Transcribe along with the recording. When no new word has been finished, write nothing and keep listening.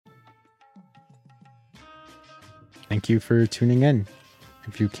Thank you for tuning in.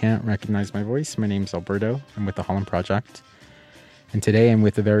 If you can't recognize my voice, my name's Alberto. I'm with the Holland Project. And today I'm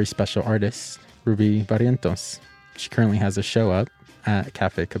with a very special artist, Ruby Barrientos. She currently has a show up at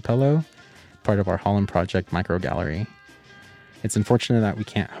Cafe Capello, part of our Holland Project micro gallery. It's unfortunate that we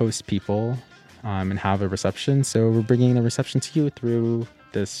can't host people and have a reception, so we're bringing the reception to you through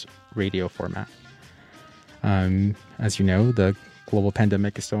this radio format. As you know, the global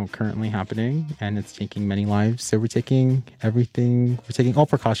pandemic is still currently happening and it's taking many lives. So we're taking all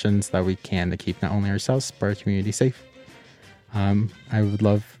precautions that we can to keep not only ourselves, but our community safe. I would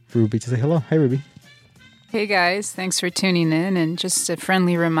love Ruby to say hello. Hi, Ruby. Hey guys, thanks for tuning in, and just a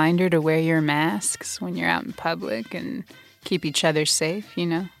friendly reminder to wear your masks when you're out in public and keep each other safe, you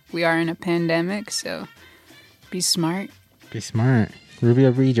know. We are in a pandemic, so be smart. Be smart. Ruby,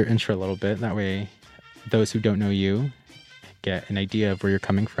 I'll read your intro a little bit. That way, those who don't know you get an idea of where you're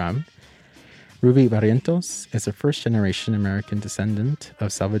coming from. Ruby Barrientos is a first-generation American descendant of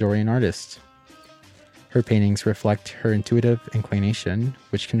Salvadorian artists. Her paintings reflect her intuitive inclination,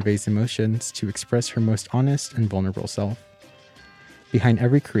 which conveys emotions to express her most honest and vulnerable self. Behind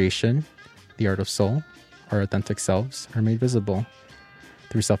every creation, the art of soul, our authentic selves, are made visible.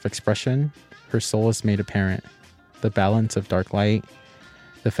 Through self-expression, her soul is made apparent. The balance of dark light,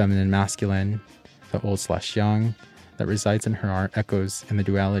 the feminine masculine, the old/young that resides in her art echoes in the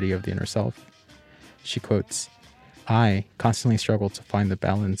duality of the inner self. She quotes, "I constantly struggle to find the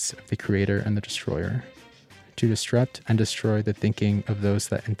balance of the creator and the destroyer, to disrupt and destroy the thinking of those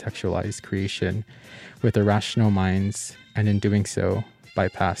that intellectualize creation with irrational minds, and in doing so,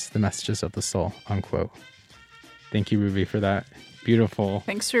 bypass the messages of the soul," unquote. Thank you, Ruby, for that beautiful...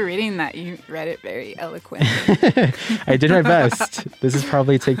 Thanks for reading that. You read it very eloquently. I did my best. This is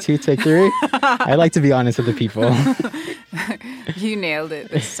probably take 2, take 3. I like to be honest with the people. You nailed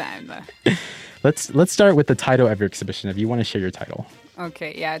it this time, though. Let's start with the title of your exhibition, if you want to share your title.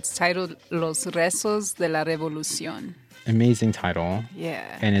 Okay, yeah, it's titled Los Rezos de la Revolución. Amazing title.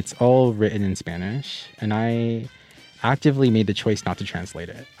 Yeah. And it's all written in Spanish. And I actively made the choice not to translate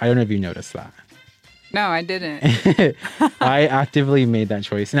it. I don't know if you noticed that. No, I didn't. I actively made that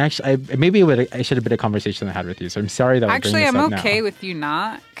choice. And actually, I should have been a conversation I had with you. So I'm sorry that actually, I'm okay now. with you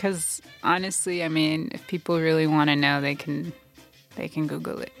not. Because honestly, I mean, if people really want to know, they can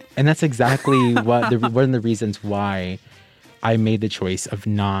Google it. And that's exactly one of the reasons why I made the choice of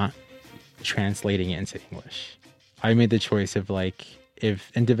not translating it into English. I made the choice of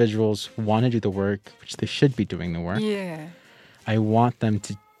if individuals want to do the work, which they should be doing the work, yeah, I want them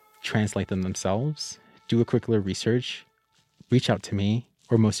to translate them themselves, do a quick little research, reach out to me,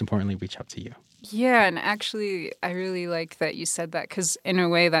 or most importantly, reach out to you. Yeah, and actually, I really like that you said that, because in a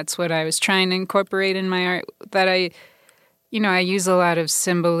way, that's what I was trying to incorporate in my art, that I use a lot of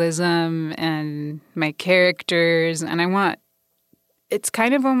symbolism and my characters, and it's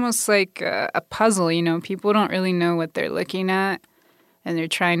kind of almost like a puzzle, you know. People don't really know what they're looking at, and they're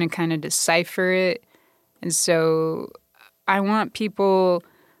trying to kind of decipher it. And so I want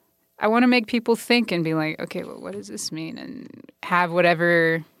to make people think and be like, okay, well, what does this mean? And have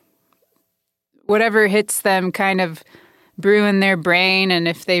whatever hits them kind of brew in their brain. And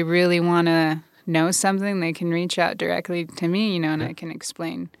if they really want to know something, they can reach out directly to me, you know, and I can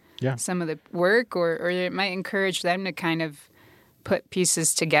explain some of the work, or it might encourage them to kind of put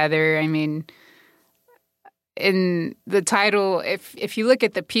pieces together. I mean, in the title, if you look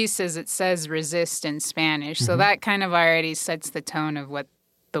at the pieces, it says resist in Spanish. Mm-hmm. So that kind of already sets the tone of what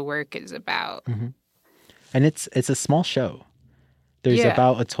the work is about. Mm-hmm. And it's a small show. There's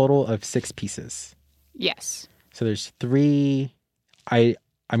about a total of 6 pieces. Yes. So there's 3, I'm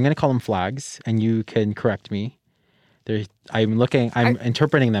going to call them flags, and you can correct me. I'm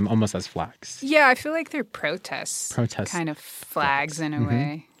interpreting them almost as flags. Yeah, I feel like they're protests. Kind of flags in a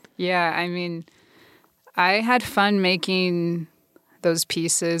way. Yeah, I mean, I had fun making those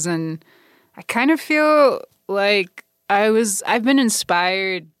pieces, and I kind of feel like I've been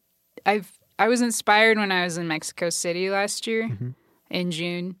inspired. I was inspired when I was in Mexico City last year in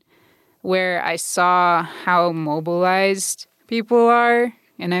June, where I saw how mobilized people are.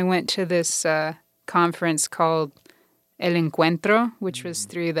 And I went to this conference called El Encuentro, which was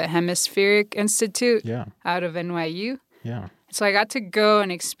through the Hemispheric Institute out of NYU. Yeah. So I got to go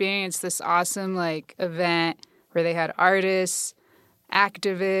and experience this awesome event where they had artists,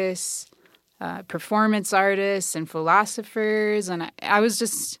 activists, performance artists, and philosophers. And I was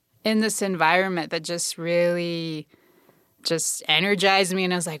just in this environment that just really just energized me.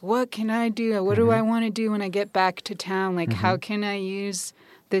 And I was like, what can I do? What do I want to do when I get back to town? How can I use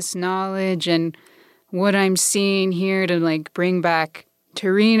this knowledge and what I'm seeing here to bring back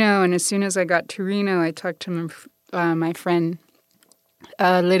to Reno? And as soon as I got to Reno, I talked to my friend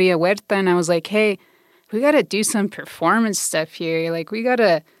Lydia Huerta, and I was like, hey, we got to do some performance stuff here. Like, we got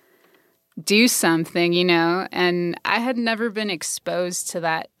to do something, you know? And I had never been exposed to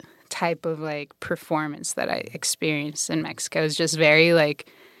that type of, like, performance that I experienced in Mexico. It was just very, like,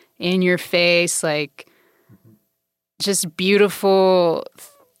 in your face, like, just beautiful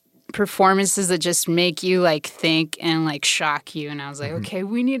performances that just make you, like, think and, like, shock you. And I was like, okay,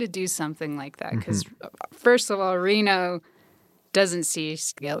 we need to do something like that. Because, first of all, Reno doesn't see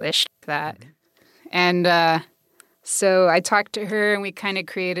scale-ish like that. And so I talked to her, and we kind of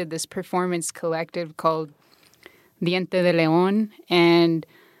created this performance collective called Diente de León. And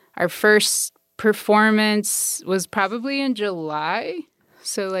our first performance was probably in July.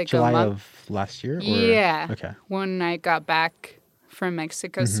 So like July of last year? Or? Yeah. Okay. When I got back from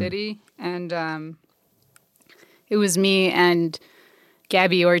Mexico City. And it was me and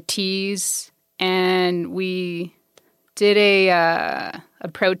Gabby Ortiz. And we did a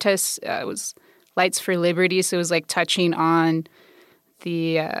protest. It was Lights for Liberty. So it was like touching on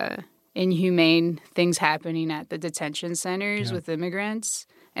the inhumane things happening at the detention centers with immigrants.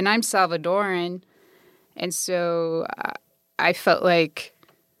 And I'm Salvadoran. And so I felt like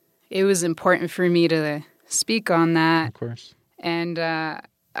it was important for me to speak on that. Of course. And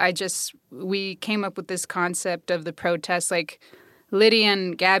we came up with this concept of the protest. Like, Lydia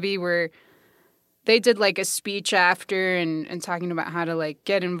and Gabby they did like a speech after and talking about how to like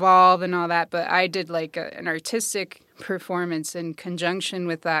get involved and all that. But I did like an artistic performance in conjunction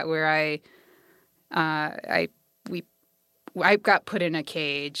with that, where I got put in a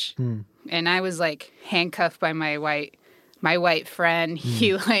cage and I was like handcuffed by my white friend. He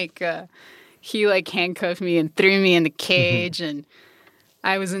handcuffed me and threw me in the cage, and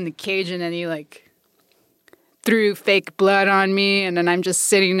I was in the cage, and then he like threw fake blood on me, and then I'm just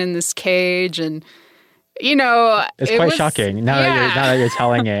sitting in this cage, and you know, it's quite shocking now that you're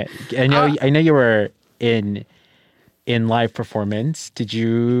telling it. I know you were in live performance. Did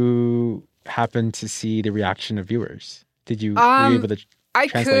you happen to see the reaction of viewers? Were you able to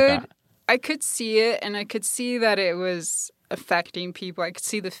translate that? I could see it, and I could see that it was affecting people. I could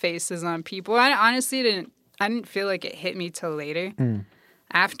see the faces on people. I honestly didn't feel like it hit me till later.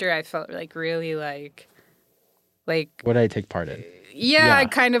 After I felt like really like what did I take part in? Yeah, I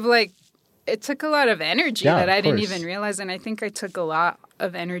kind of like, it took a lot of energy that I didn't even realize, and I think I took a lot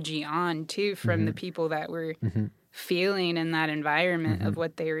of energy on too from the people that were feeling in that environment of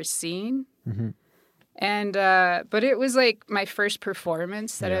what they were seeing. And but it was like my first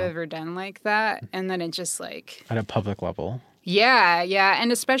performance that I've ever done like that, and then it just like at a public level. Yeah,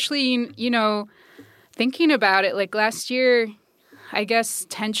 and especially, you know, thinking about it, like last year, I guess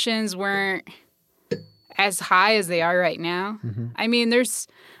tensions weren't as high as they are right now. I mean,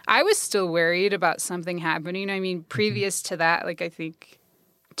 I was still worried about something happening. I mean, previous to that, like I think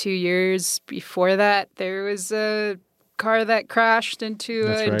 2 years before that, there was a car that crashed into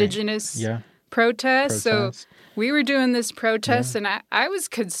an indigenous protest. So we were doing this protest, and I was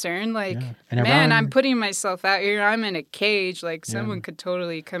concerned, like, man, I'm putting myself out here. I'm in a cage. Like, someone could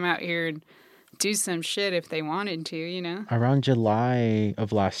totally come out here and do some shit if they wanted to, you know? Around July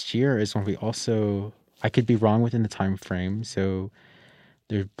of last year is when we also, I could be wrong within the time frame, so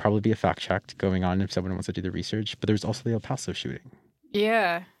there'd probably be a fact check going on if someone wants to do the research, but there's also the El Paso shooting.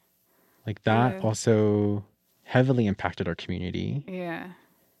 Yeah. Like, that also heavily impacted our community. Yeah.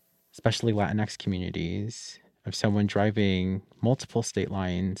 Especially Latinx communities, of someone driving multiple state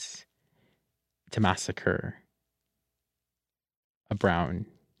lines to massacre brown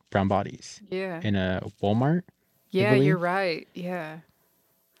bodies. Yeah. In a Walmart. Yeah, you're right. Yeah.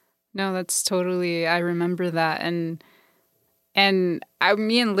 No, that's totally, I remember that. And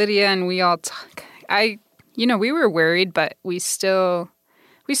me and Lydia, and we all talk. We were worried, but we still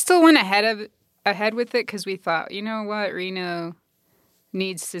went ahead with it, because we thought, you know what, Reno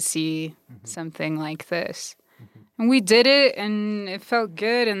needs to see something like this. And we did it, and it felt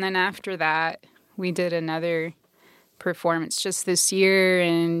good. And then after that, we did another performance just this year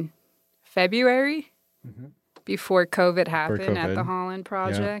in February, before COVID happened, at the Holland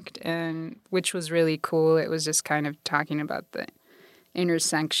Project, and which was really cool. It was just kind of talking about the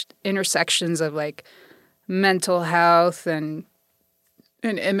intersections of like mental health and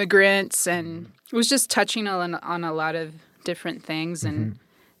immigrants, and it was just touching on a lot of different things, and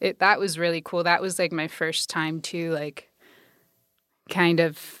that was really cool. That was like my first time to like kind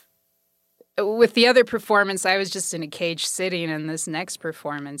of, with the other performance I was just in a cage sitting, and this next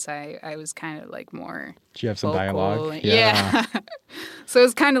performance I was kind of like more do you have some dialogue? Yeah. So it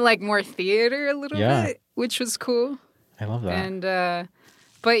was kind of like more theater a little bit, which was cool. I love that. And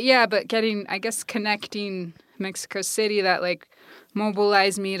but connecting Mexico City that like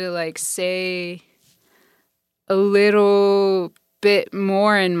mobilized me to like say a little bit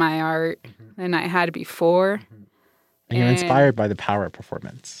more in my art than I had before. And you're inspired by the power of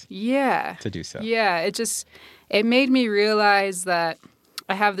performance. Yeah. To do so. Yeah. It made me realize that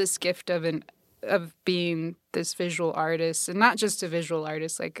I have this gift of being this visual artist, and not just a visual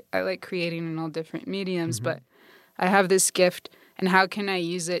artist. Like I like creating in all different mediums, but I have this gift, and how can I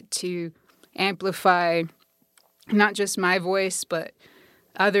use it to amplify not just my voice, but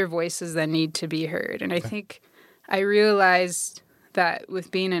other voices that need to be heard. And I think I realized that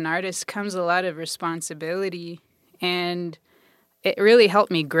with being an artist comes a lot of responsibility, and it really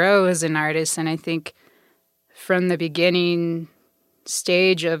helped me grow as an artist. And I think from the beginning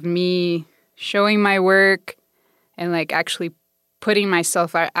stage of me showing my work and like actually putting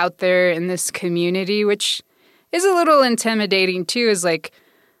myself out there in this community, which is a little intimidating too, as like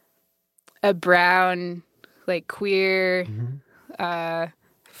a brown, like queer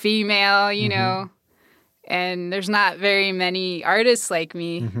female, you know, and there's not very many artists like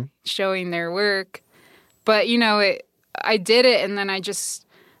me showing their work. But, you know, I did it, and then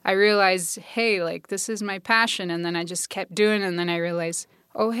I realized, hey, like, this is my passion, and then I just kept doing it, and then I realized,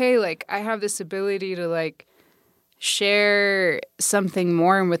 oh, hey, like, I have this ability to, like, share something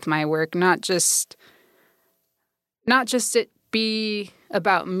more with my work, not just it be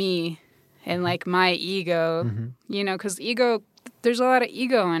about me and, like, my ego, you know, because there's a lot of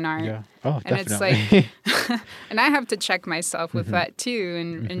ego in art. Yeah. Oh, and definitely. It's like, and I have to check myself with that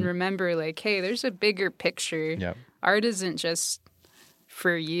too, and remember, like, hey, there's a bigger picture. Yep. Art isn't just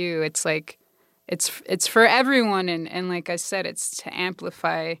for you. It's like, it's for everyone, and like I said, it's to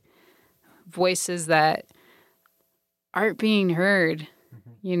amplify voices that aren't being heard,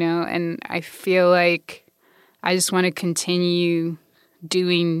 you know. And I feel like I just want to continue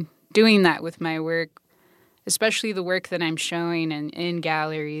doing that with my work, especially the work that I'm showing in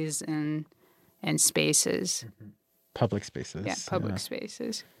galleries and spaces. Public spaces. Yeah, public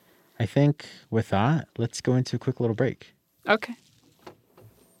spaces. I think with that, let's go into a quick little break. Okay.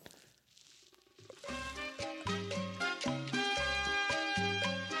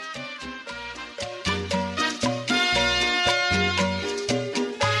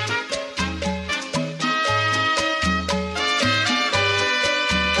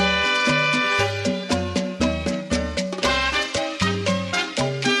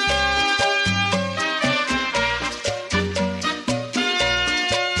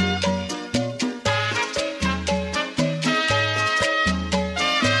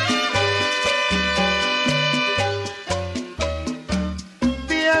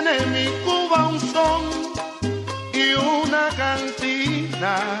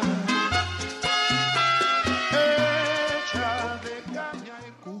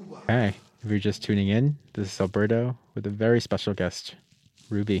 Hey, if you're just tuning in, this is Alberto with a very special guest,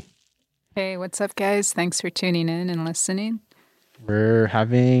 Ruby. Hey, what's up, guys? Thanks for tuning in and listening. We're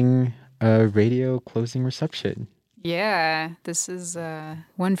having a radio closing reception. Yeah, this is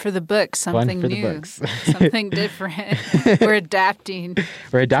one for the books, something new, the books. Something different. We're adapting.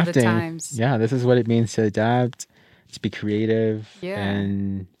 We're adapting. To the times. Yeah, this is what it means to adapt, to be creative,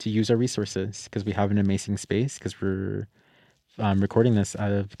 and to use our resources, because we have an amazing space, because we're recording this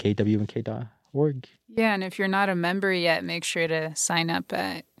out of KWNK.org. Yeah, and if you're not a member yet, make sure to sign up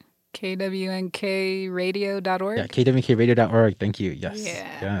at KWNKradio.org. Yeah, KWNKradio.org. Thank you. Yes. Yeah.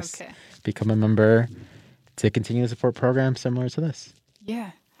 Yes. Okay. Become a member to continue to support programs similar to this.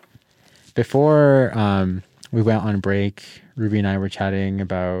 Yeah. Before we went on break, Ruby and I were chatting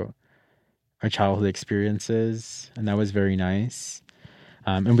about our childhood experiences, and that was very nice.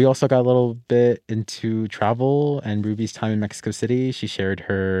 And we also got a little bit into travel and Ruby's time in Mexico City. She shared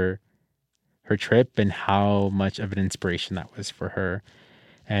her trip and how much of an inspiration that was for her,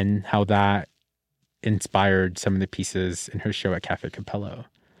 and how that inspired some of the pieces in her show at Cafe Capello.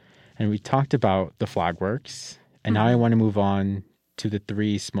 And we talked about the flag works, and now I want to move on to the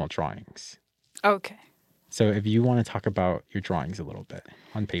 3 small drawings. Okay. So if you want to talk about your drawings a little bit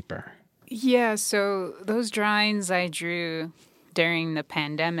on paper. Yeah, so those drawings I drew during the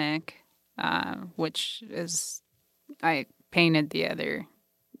pandemic, which is, I painted the other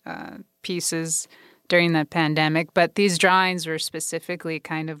pieces during the pandemic, but these drawings were specifically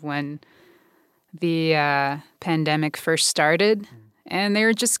kind of when the pandemic first started, and they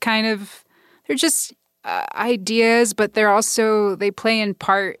were just they're just ideas, but they play in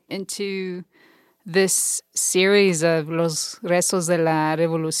part into this series of Los Rezos de la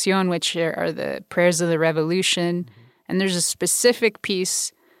Revolución, which are the prayers of the revolution. And there's a specific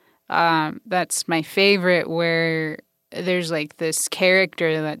piece that's my favorite, where there's like this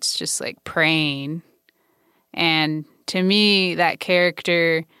character that's just like praying, And to me, that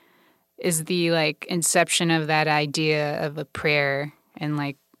character is the like inception of that idea of a prayer and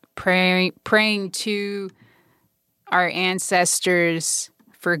like praying to our ancestors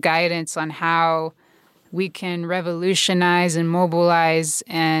for guidance on how we can revolutionize and mobilize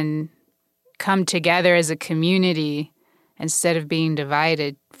and come together as a community instead of being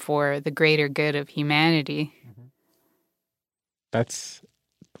divided for the greater good of humanity. That's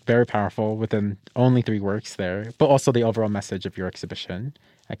very powerful within only 3 works there, but also the overall message of your exhibition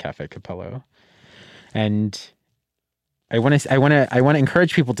at Cafe Capello. And I want to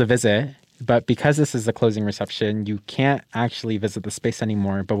encourage people to visit, but because this is a closing reception, you can't actually visit the space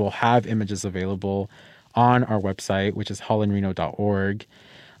anymore, but we'll have images available on our website, which is hollandreno.org.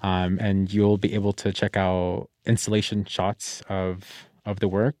 And you'll be able to check out installation shots of the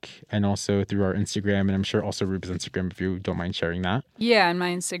work, and also through our Instagram, and I'm sure also Ruby's Instagram, if you don't mind sharing that. Yeah, and my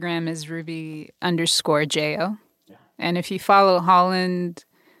Instagram is Ruby_Jo. Yeah. And if you follow Holland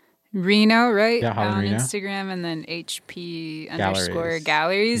Reno, right? Yeah, Holland on Reno. Instagram, and then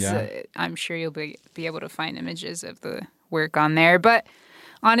HP_galleries, yeah. I'm sure you'll be able to find images of the work on there. But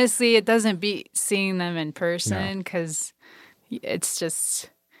honestly, it doesn't beat seeing them in person, because it's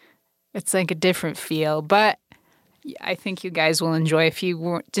like a different feel. But I think you guys will enjoy if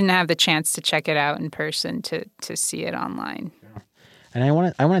you didn't have the chance to check it out in person to see it online. Yeah. And I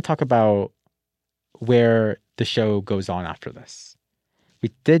want to talk about where the show goes on after this.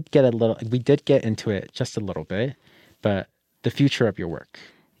 We did get into it just a little bit, but the future of your work.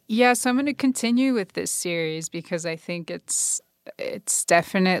 Yeah, so I'm going to continue with this series because I think it's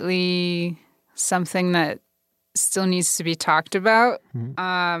definitely something that still needs to be talked about.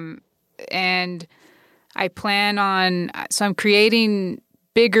 Mm-hmm. And I plan on, so I'm creating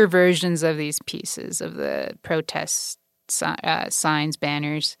bigger versions of these pieces of the protest signs,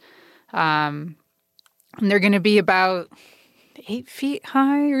 banners. And they're going to be about 8 feet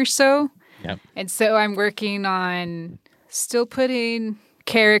high or so. Yep. And so I'm working on still putting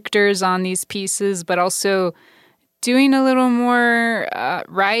characters on these pieces, but also doing a little more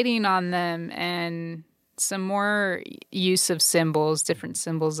writing on them and some more use of symbols, different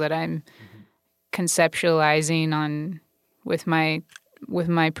symbols that I'm conceptualizing on with my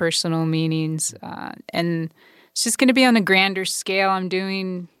personal meanings, and it's just going to be on a grander scale. I'm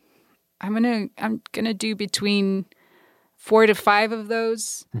gonna do between 4 to 5 of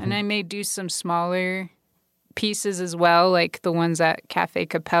those, and I may do some smaller pieces as well, like the ones at Cafe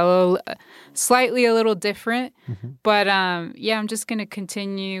Capello, slightly a little different. But I'm just gonna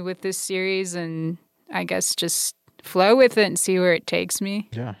continue with this series, and I guess just flow with it and see where it takes me.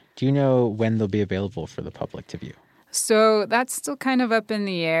 Yeah. Do you know when they'll be available for the public to view? So that's still kind of up in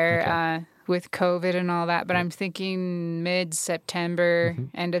the air with COVID and all that, but I'm thinking mid-September,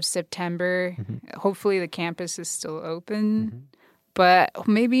 end of September. Hopefully the campus is still open, but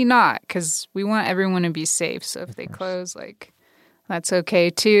maybe not, because we want everyone to be safe. So if they close, that's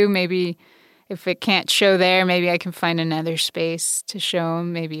okay too. Maybe if it can't show there, maybe I can find another space to show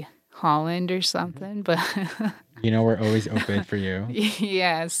them, maybe Holland or something. But we're always open for you.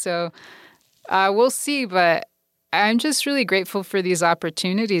 Yeah, so we'll see, but I'm just really grateful for these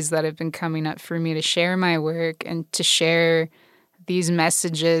opportunities that have been coming up for me to share my work and to share these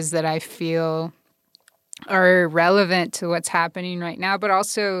messages that I feel are relevant to what's happening right now, but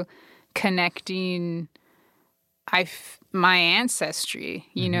also connecting my ancestry,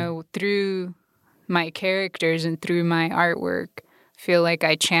 through my characters and through my artwork. Feel like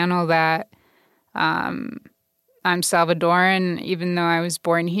I channel that. I'm Salvadoran, even though I was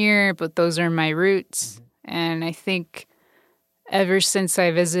born here, but those are my roots. And I think ever since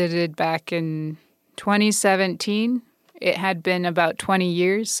I visited back in 2017, it had been about 20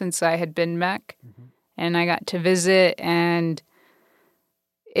 years since I had been back. And I got to visit, and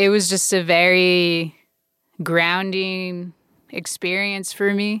it was just a very grounding experience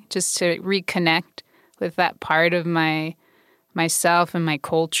for me, just to reconnect with that part of myself and my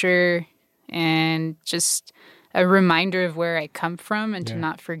culture, and just a reminder of where I come from, and to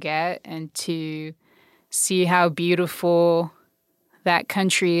not forget, and to see how beautiful that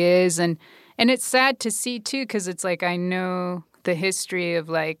country is. And it's sad to see too, because it's like I know the history of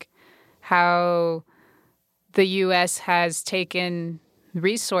like how the U.S. has taken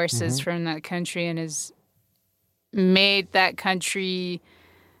resources from that country and has made that country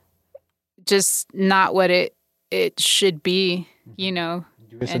just not what it should be,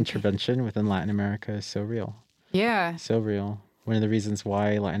 U.S. intervention within Latin America is so real. Yeah. So real. One of the reasons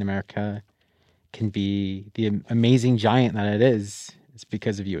why Latin America can be the amazing giant that it is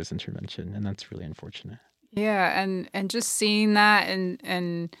because of U.S. intervention, and that's really unfortunate. Yeah, and just seeing that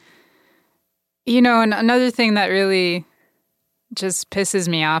and And another thing that really just pisses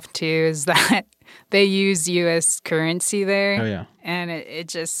me off too is that they use U.S. currency there. Oh yeah, and it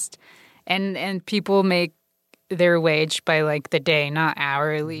just and people make their wage by like the day, not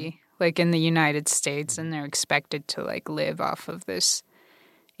hourly, like in the United States, and they're expected to like live off of this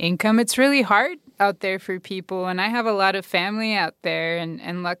income. It's really hard out there for people, and I have a lot of family out there,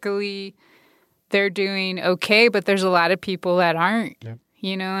 and luckily they're doing okay, but there's a lot of people that aren't. Yep.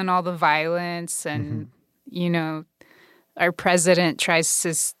 And all the violence and our president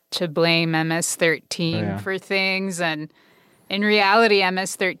tries to blame MS-13 for things, and in reality,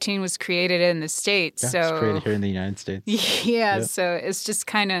 MS-13 was created in the States. Yeah, it's created here in the United States. Yeah, yep. So it's just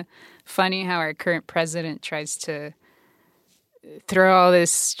kind of funny how our current president tries to throw all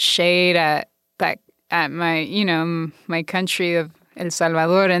this shade at my country of El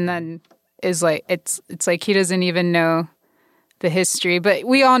Salvador, and then is like it's like he doesn't even know the history. But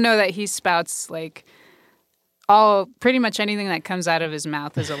we all know that he spouts like pretty much anything that comes out of his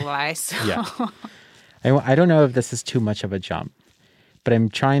mouth is a lie. So. Yeah. I don't know if this is too much of a jump, but I'm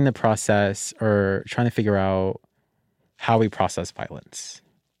trying to figure out how we process violence.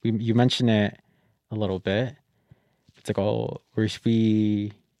 You mentioned it a little bit. It's like,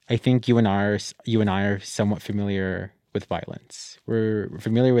 I think you and I are somewhat familiar with violence. We're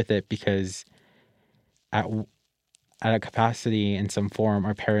familiar with it because at a capacity in some form,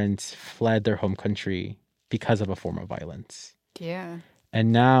 our parents fled their home country because of a form of violence. Yeah.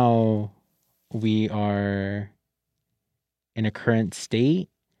 And now we are in a current state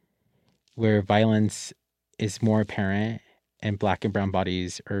where violence is more apparent and Black and brown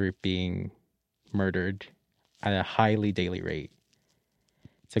bodies are being murdered at a highly daily rate.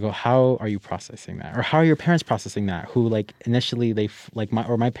 So how are you processing that? Or how are your parents processing that? Who like initially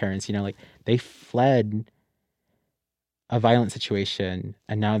my parents, they fled a violent situation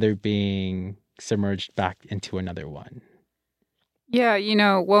and now they're being submerged back into another one.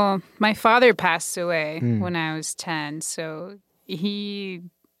 Yeah, well, my father passed away when I was 10, so he,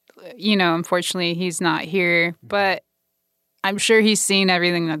 unfortunately he's not here, but I'm sure he's seen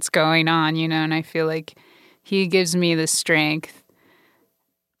everything that's going on, and I feel like he gives me the strength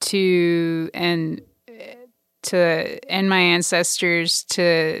and my ancestors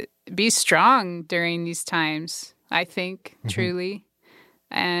to be strong during these times, I think, truly.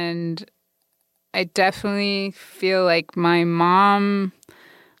 And I definitely feel like my mom,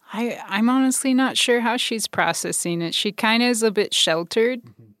 I'm honestly not sure how she's processing it. She kind of is a bit sheltered,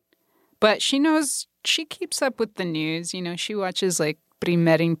 but she knows, she keeps up with the news. She watches like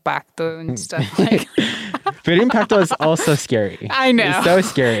Primer Impacto and stuff like that. Primer Impacto is also scary. I know. It's so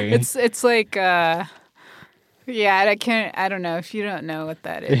scary. It's like, I don't know. If you don't know what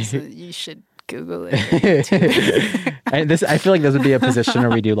that is, you should Google it. I feel like this would be a position where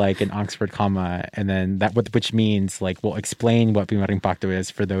we do like an Oxford comma, and then which means like we'll explain what Primer Impacto is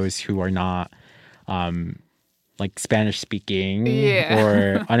for those who are not like Spanish speaking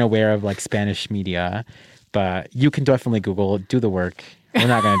or unaware of like Spanish media. But you can definitely Google, do the work. We're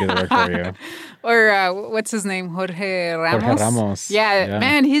not going to do the work for you. Or what's his name? Jorge Ramos. Jorge Ramos. Yeah,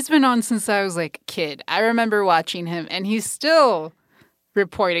 man, he's been on since I was like a kid. I remember watching him, and he's still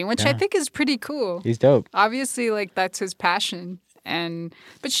reporting, which I think is pretty cool. He's dope. Obviously, like that's his passion.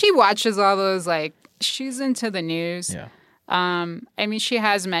 But she watches all those, like she's into the news. Yeah. I mean, she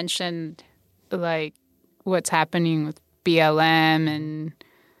has mentioned like what's happening with BLM and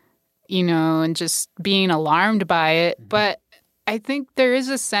and just being alarmed by it. But I think there is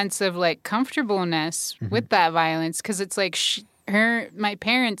a sense of like comfortableness with that violence, because it's like my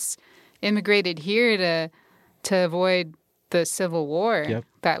parents immigrated here to avoid the Civil War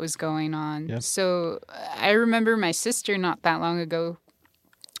that was going on. Yep. So I remember my sister not that long ago.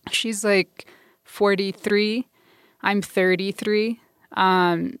 She's like 43. I'm 33.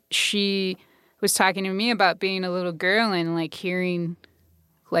 She was talking to me about being a little girl and like hearing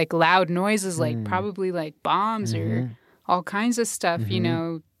like loud noises, like probably like bombs or all kinds of stuff,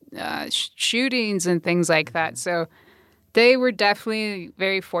 shootings and things like that. So they were definitely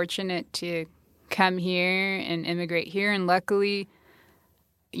very fortunate to come here and immigrate here. And luckily,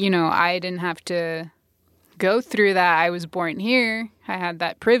 I didn't have to go through that. I was born here. I had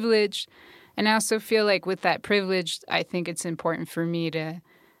that privilege. And I also feel like with that privilege, I think it's important for me to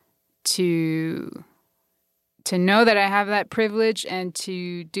know that I have that privilege and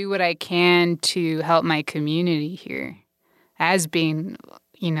to do what I can to help my community here as being,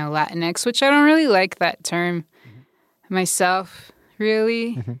 Latinx, which I don't really like that term myself,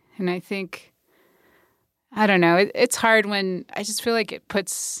 really. And I think, I don't know, it's hard when I just feel like it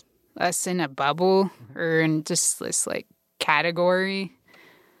puts us in a bubble or in just this like category.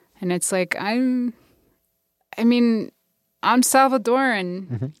 And it's like, I'm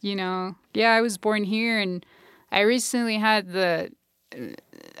Salvadoran, you know. Yeah, I was born here, and I recently had the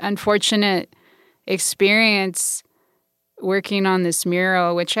unfortunate experience working on this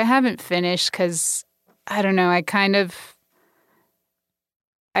mural, which I haven't finished because, I don't know,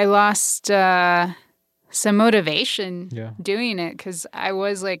 I lost some motivation doing it because I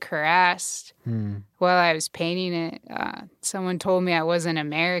was like harassed while I was painting it. Someone told me I wasn't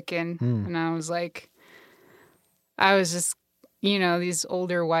American, and I was just, you know, these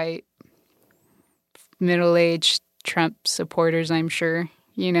older white middle-aged Trump supporters, I'm sure,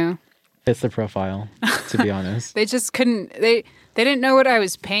 you know. It's the profile, to be honest. They just couldn't, they didn't know what I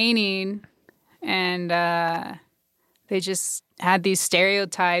was painting, and they just had these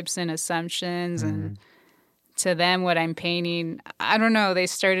stereotypes and assumptions, and to them, what I'm painting, I don't know, they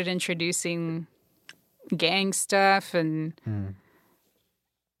started introducing gang stuff, and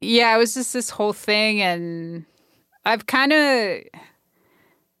yeah, it was just this whole thing, and I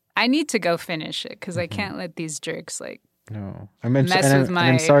need to go finish it because I can't let these jerks mess with my.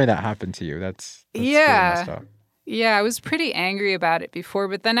 And I'm sorry that happened to you. That's really messed up. Yeah, I was pretty angry about it before,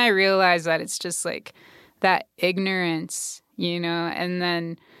 but then I realized that it's just like that ignorance, you know, and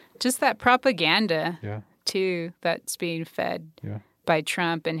then just that propaganda too that's being fed by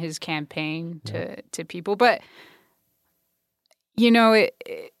Trump and his campaign to people. But you know,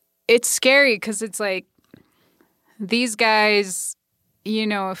 it's scary because it's like these guys, you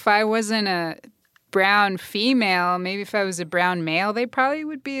know, if I wasn't a brown female, maybe if I was a brown male, they probably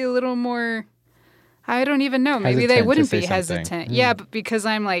would be a little more, I don't even know. Maybe they wouldn't be hesitant. Yeah, but because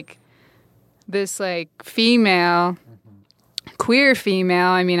I'm like this like female, queer female,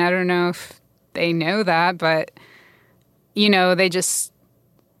 I mean, I don't know if they know that, but, you know, they just,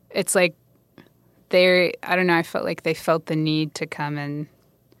 it's like I don't know, I felt like they felt the need to come and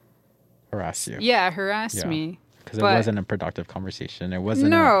harass you. Yeah, harass me. Because it wasn't a productive conversation. It wasn't.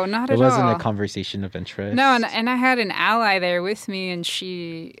 No, not at all. It wasn't a conversation of interest. No, and I had an ally there with me, and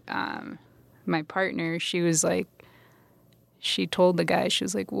she, my partner, she was like, she told the guy, she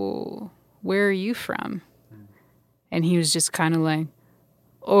was like, "Well, where are you from?" And he was just kind of like,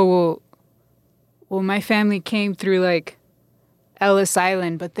 "Oh, well, my family came through like Ellis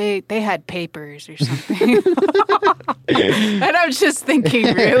Island, but they had papers or something." And I'm just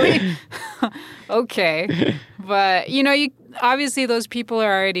thinking, really? Okay. But, you know, obviously those people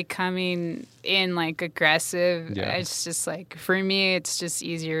are already coming in like aggressive. Yeah. It's just like, for me, it's just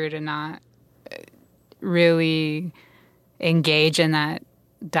easier to not really engage in that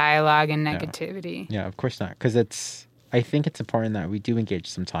dialogue and negativity. Yeah, of course not. Because I think it's important that we do engage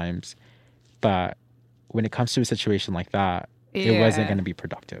sometimes. But when it comes to a situation like that, it wasn't going to be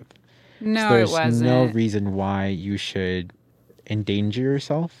productive. No, so it wasn't. There's no reason why you should endanger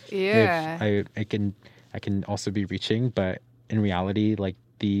yourself. Yeah. I can also be reaching, but in reality, like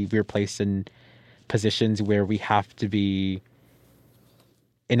we're placed in positions where we have to be,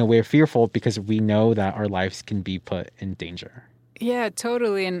 in a way, fearful because we know that our lives can be put in danger. Yeah,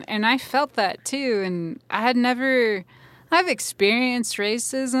 totally. And I felt that too. And I've experienced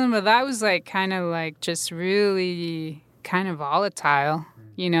racism, but that was like kind of like just really kind of volatile,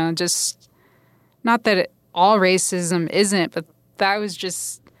 you know, just not that all racism isn't, but that was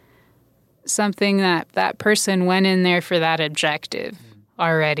just something that person went in there for that objective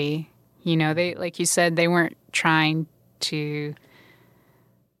already. You know, they, like you said, they weren't trying to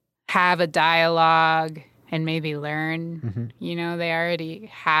have a dialogue and maybe learn. You know, they already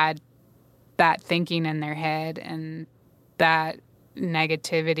had that thinking in their head and that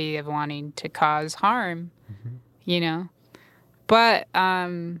negativity of wanting to cause harm, you know. But,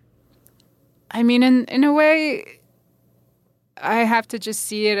 I mean, in a way, I have to just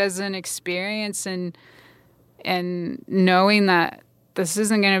see it as an experience and knowing that this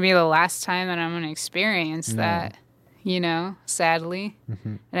isn't going to be the last time that I'm going to experience that, you know, sadly.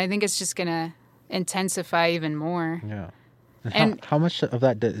 And I think it's just going to intensify even more. Yeah. And how much of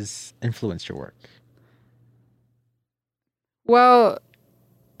that does influence your work? Well,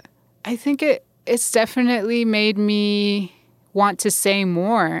 I think it's definitely made me want to say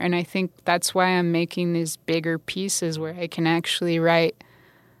more, and I think that's why I'm making these bigger pieces where I can actually write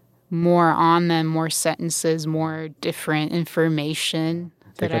more on them, more sentences, more different information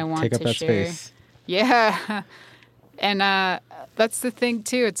that I want to share. Space. Yeah. And that's the thing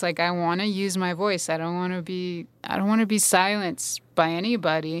too. It's like I want to use my voice. I don't want to be silenced by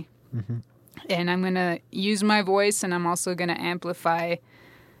anybody. And I'm going to use my voice, and I'm also going to amplify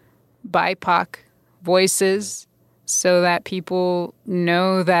BIPOC voices so that people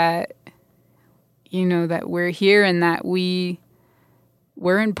know that, you know, that we're here and that we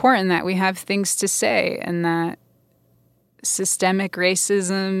we're important, that we have things to say, and that systemic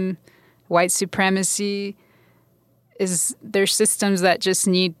racism, white supremacy, they're systems that just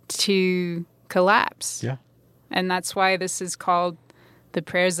need to collapse. Yeah. And that's why this is called the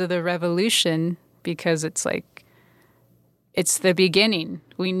prayers of the revolution, because it's like, it's the beginning.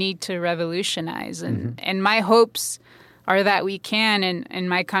 We need to revolutionize. And my hopes are that we can, and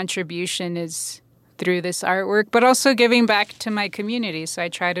my contribution is through this artwork, but also giving back to my community. So I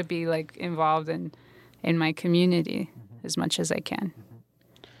try to be like involved in my community as much as I can.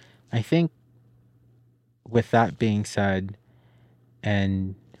 I think with that being said,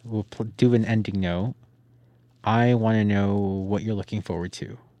 and we'll do an ending note, I want to know what you're looking forward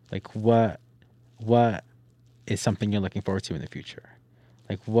to. Like, what is something you're looking forward to in the future?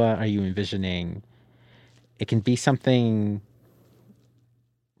 Like, what are you envisioning? It can be something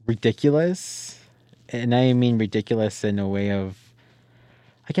ridiculous, and I mean ridiculous in a way of,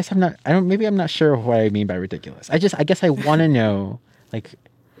 maybe I'm not sure what I mean by ridiculous. I guess I want to know, like,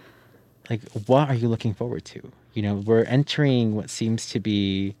 what are you looking forward to? You know, we're entering what seems to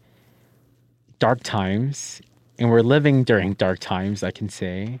be dark times, and we're living during dark times, I can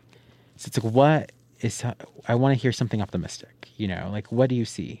say. So it's like, I want to hear something optimistic, you know, like, what do you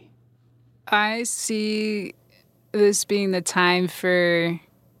see? I see this being the time for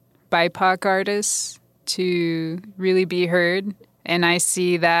BIPOC artists to really be heard. And I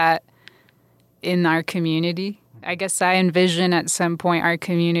see that in our community. I guess I envision at some point our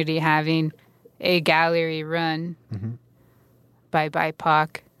community having a gallery run by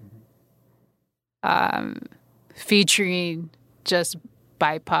BIPOC, featuring just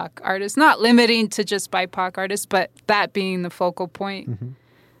BIPOC artists, not limiting to just BIPOC artists, but that being the focal point.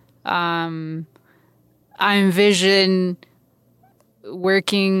 I envision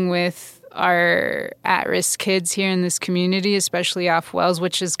working with our at-risk kids here in this community, especially off Wells,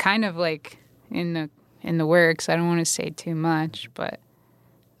 which is kind of like in the works. I don't want to say too much, but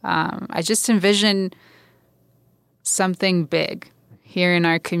I just envision something big here in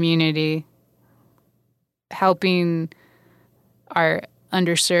our community, helping our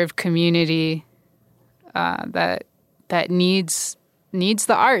underserved community that needs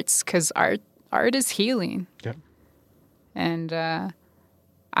the arts, because art is healing. Yep. And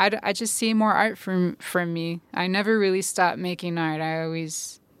I just see more art from me. I never really stop making art. I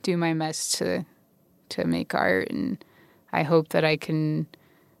always do my best to make art, and I hope that I can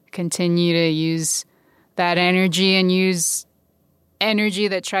continue to use that energy and use energy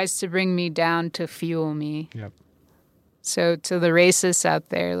that tries to bring me down to fuel me. Yep. So to the racists out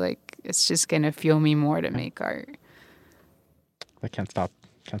there, like, it's just going to fuel me more to make art. I can't stop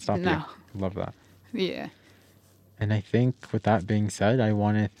No. you. Love that. Yeah. And I think with that being said, I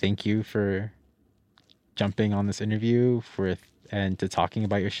want to thank you for jumping on this interview and to talking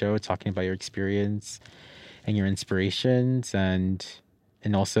about your show, talking about your experience and your inspirations. And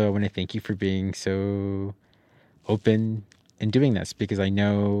also I want to thank you for being so open in doing this, because I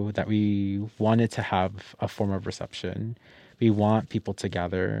know that we wanted to have a form of reception. We want people to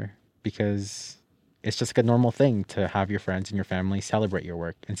gather because it's just like a normal thing to have your friends and your family celebrate your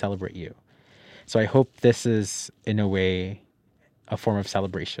work and celebrate you. So I hope this is, in a way, a form of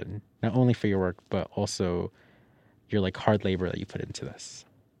celebration, not only for your work, but also your like hard labor that you put into this.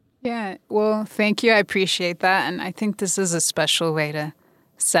 Yeah, well, thank you. I appreciate that. And I think this is a special way to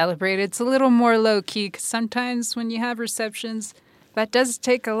celebrate. It's a little more low-key, because sometimes when you have receptions, that does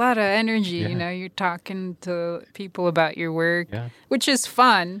take a lot of energy. Yeah. You know, you're talking to people about your work, which is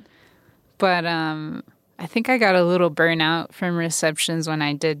fun. But I think I got a little burnout from receptions when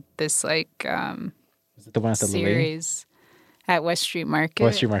I did this, like, was it the one at the series Lily? At West Street Market.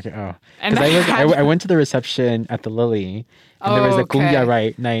 West Street Market, oh. Because I went to the reception at the Lily, and there was a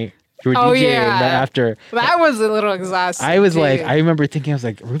Cumbia night. You were DJing right after. That was a little exhausting. I was like, I remember thinking, I was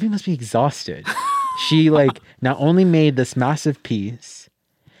like, Ruby must be exhausted. She like not only made this massive piece,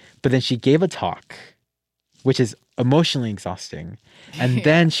 but then she gave a talk, which is emotionally exhausting. And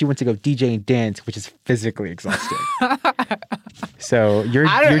then she went to go DJ and dance, which is physically exhausting. So you're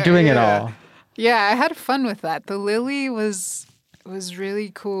doing it all. Yeah, I had fun with that. The Lily was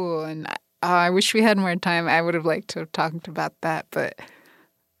really cool, and I wish we had more time. I would have liked to have talked about that, but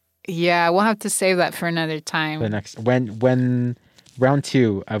yeah, we'll have to save that for another time. The next when round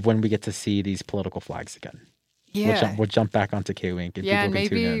 2 of when we get to see these political flags again. Yeah, we'll jump back onto K-Wink, and yeah, people can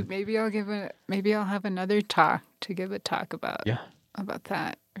tune in. maybe I'll have another talk to give a talk about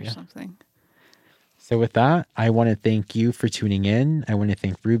that or something. So with that, I want to thank you for tuning in. I want to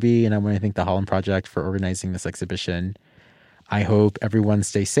thank Ruby, and I want to thank the Holland Project for organizing this exhibition. I hope everyone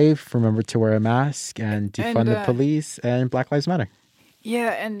stays safe. Remember to wear a mask and defund the police, and Black Lives Matter.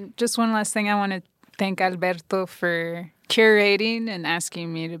 Yeah, and just one last thing. I want to thank Alberto for curating and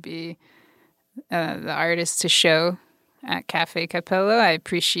asking me to be the artist to show at Cafe Capello. I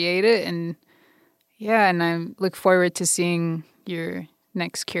appreciate it. And yeah, and I look forward to seeing your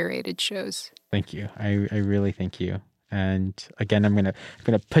next curated shows. Thank you. I really thank you. And again, I'm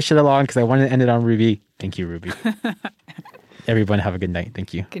gonna push it along because I wanted to end it on Ruby. Thank you, Ruby. Everyone have a good night.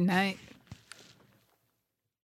 Thank you. Good night.